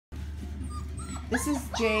This is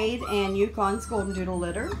Jade and Yukons Golden Doodle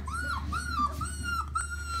litter.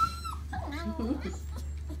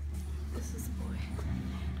 This is a boy.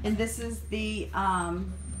 And this is the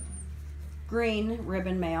green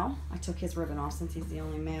ribbon male. I took his ribbon off since he's the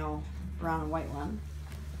only male brown and white one.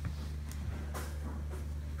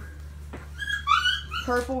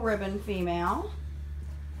 Purple ribbon female.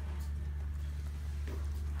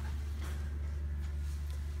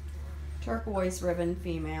 Turquoise ribbon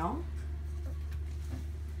female.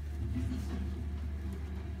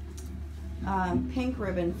 Pink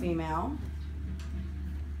ribbon female.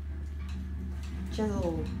 She has a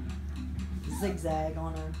little zigzag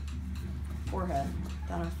on her forehead,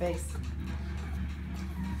 down her face.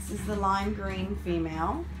 This is the lime green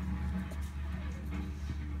female.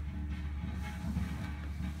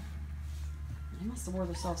 They must have wore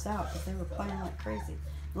themselves out because they were playing like crazy.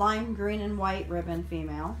 Lime green and white ribbon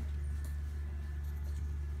female.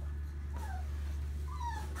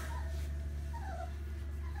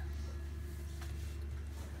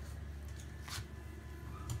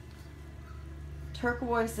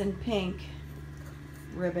 Turquoise and pink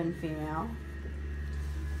ribbon female.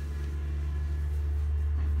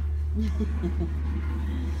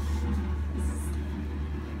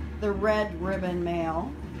 The red ribbon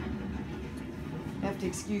male. You have to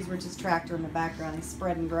excuse Rich's tractor in the background. He's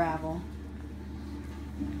spreading gravel.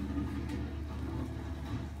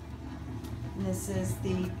 And this is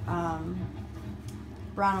the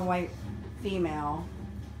brown and white female.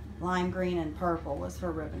 Lime green and purple was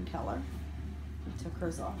her ribbon color. I took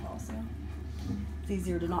hers off also. It's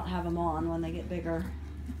easier to not have them on when they get bigger.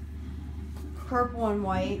 Purple and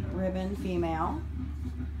white ribbon female.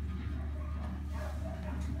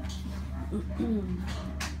 I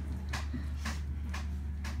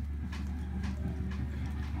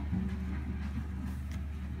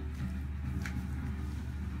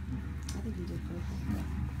think you did purple.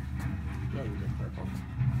 Yeah, you did purple.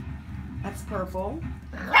 That's purple.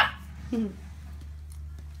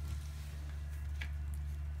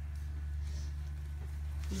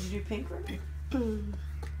 Did you do pink ribbon?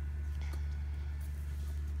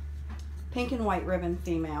 Pink and white ribbon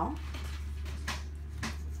female.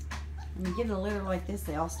 When you get in a litter like this,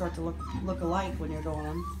 they all start to look alike when you're doing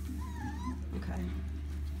them. Okay.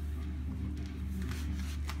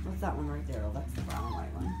 What's that one right there? Oh, that's the brown and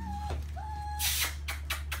white one.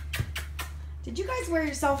 Did you guys wear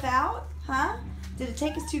yourself out? Huh? Did it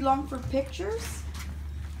take us too long for pictures?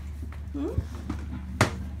 Hmm?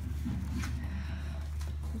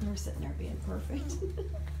 They're sitting there being perfect.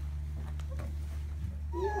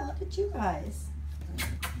 Yeah, look at you guys.